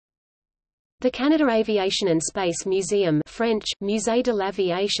The Canada Aviation and Space Museum, French, Musée de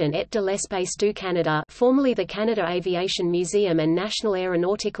l'Aviation et de l'Espace du Canada, formerly the Canada Aviation Museum and National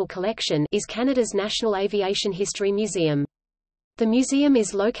Aeronautical Collection, is Canada's national aviation history museum. The museum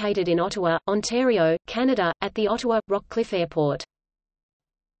is located in Ottawa, Ontario, Canada, at the Ottawa Rockcliffe Airport.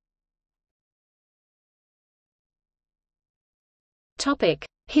 Topic: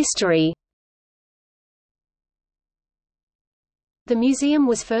 History. The museum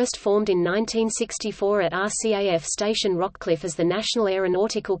was first formed in 1964 at RCAF Station Rockcliffe as the National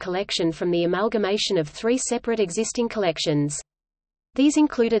Aeronautical Collection from the amalgamation of three separate existing collections. These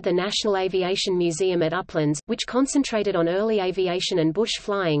included the National Aviation Museum at Uplands, which concentrated on early aviation and bush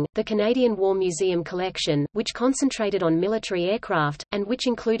flying, the Canadian War Museum Collection, which concentrated on military aircraft, and which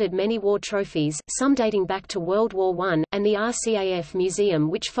included many war trophies, some dating back to World War I, and the RCAF Museum,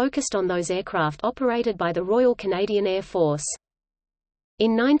 which focused on those aircraft operated by the Royal Canadian Air Force.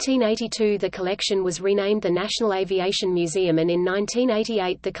 In 1982 the collection was renamed the National Aviation Museum, and in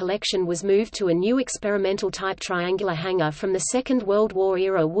 1988 the collection was moved to a new experimental-type triangular hangar from the Second World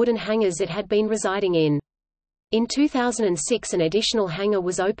War-era wooden hangars it had been residing in. In 2006 an additional hangar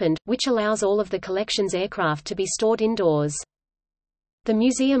was opened, which allows all of the collection's aircraft to be stored indoors. The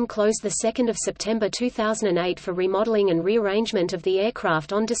museum closed 2 September 2008 for remodeling and rearrangement of the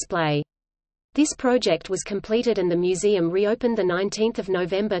aircraft on display. This project was completed and the museum reopened 19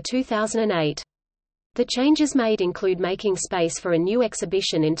 November 2008. The changes made include making space for a new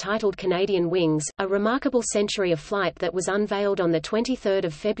exhibition entitled Canadian Wings, a remarkable century of flight that was unveiled on 23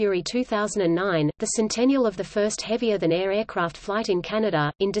 February 2009, the centennial of the first heavier-than-air aircraft flight in Canada.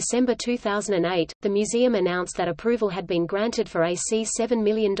 In December 2008, the museum announced that approval had been granted for a $7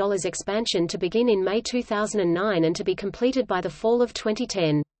 million expansion to begin in May 2009 and to be completed by the fall of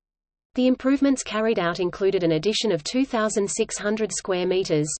 2010. The improvements carried out included an addition of 2,600 square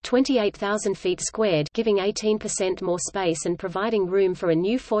meters (28,000 feet squared), giving 18% more space and providing room for a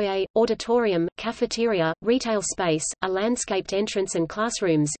new foyer, auditorium, cafeteria, retail space, a landscaped entrance and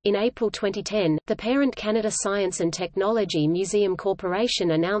classrooms. In April 2010, the parent Canada Science and Technology Museum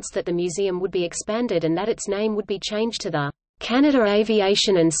Corporation announced that the museum would be expanded and that its name would be changed to the Canada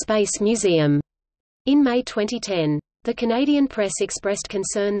Aviation and Space Museum in May 2010. The Canadian press expressed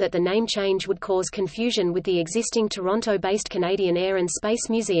concern that the name change would cause confusion with the existing Toronto-based Canadian Air and Space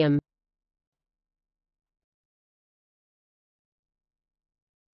Museum.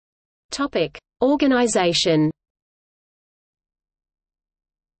 Topic: Organization.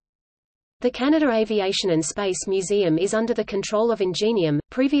 The Canada Aviation and Space Museum is under the control of Ingenium,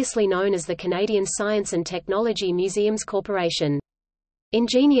 previously known as the Canadian Science and Technology Museums Corporation.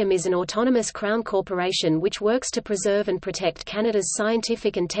 Ingenium is an autonomous Crown corporation which works to preserve and protect Canada's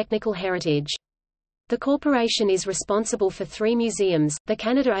scientific and technical heritage. The corporation is responsible for three museums, the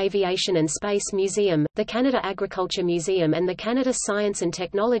Canada Aviation and Space Museum, the Canada Agriculture Museum and the Canada Science and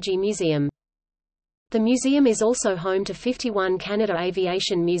Technology Museum. The museum is also home to 51 Canada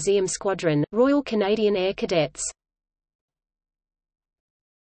Aviation Museum Squadron, Royal Canadian Air Cadets.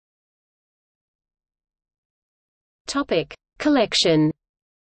 Collection.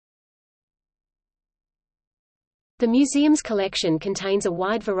 The museum's collection contains a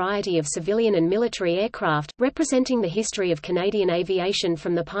wide variety of civilian and military aircraft, representing the history of Canadian aviation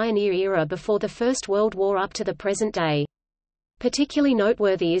from the pioneer era before the First World War up to the present day. Particularly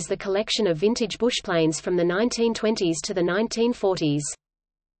noteworthy is the collection of vintage bushplanes from the 1920s to the 1940s.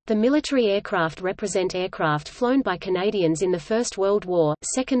 The military aircraft represent aircraft flown by Canadians in the First World War,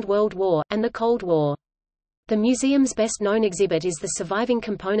 Second World War, and the Cold War. The museum's best-known exhibit is the surviving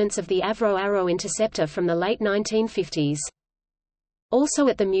components of the Avro Arrow interceptor from the late 1950s. Also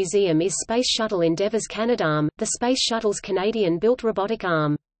at the museum is Space Shuttle Endeavour's Canadarm, the Space Shuttle's Canadian-built robotic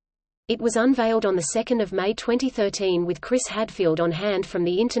arm. It was unveiled on 2 May 2013 with Chris Hadfield on hand from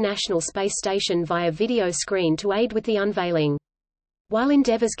the International Space Station via video screen to aid with the unveiling. While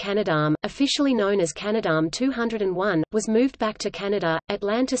Endeavour's Canadarm, officially known as Canadarm 201, was moved back to Canada,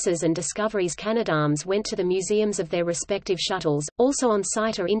 Atlantis's and Discovery's Canadarms went to the museums of their respective shuttles. Also on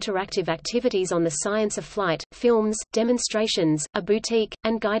site are interactive activities on the science of flight, films, demonstrations, a boutique,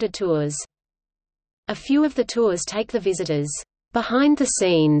 and guided tours. A few of the tours take the visitors behind the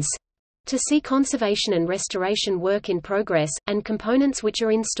scenes to see conservation and restoration work in progress, and components which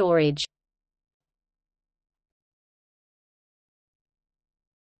are in storage.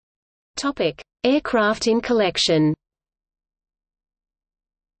 Aircraft in collection.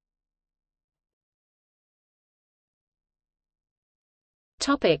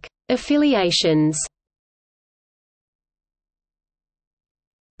 Affiliations.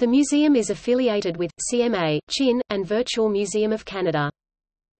 The museum is affiliated with CMA, Chin, and Virtual Museum of Canada.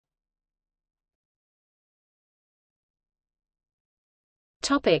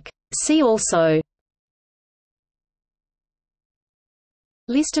 See also: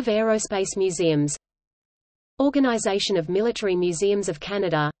 List of aerospace museums, Organization of Military Museums of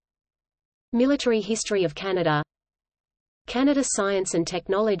Canada, Military History of Canada, Canada Science and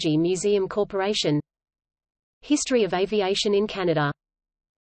Technology Museum Corporation, History of Aviation in Canada.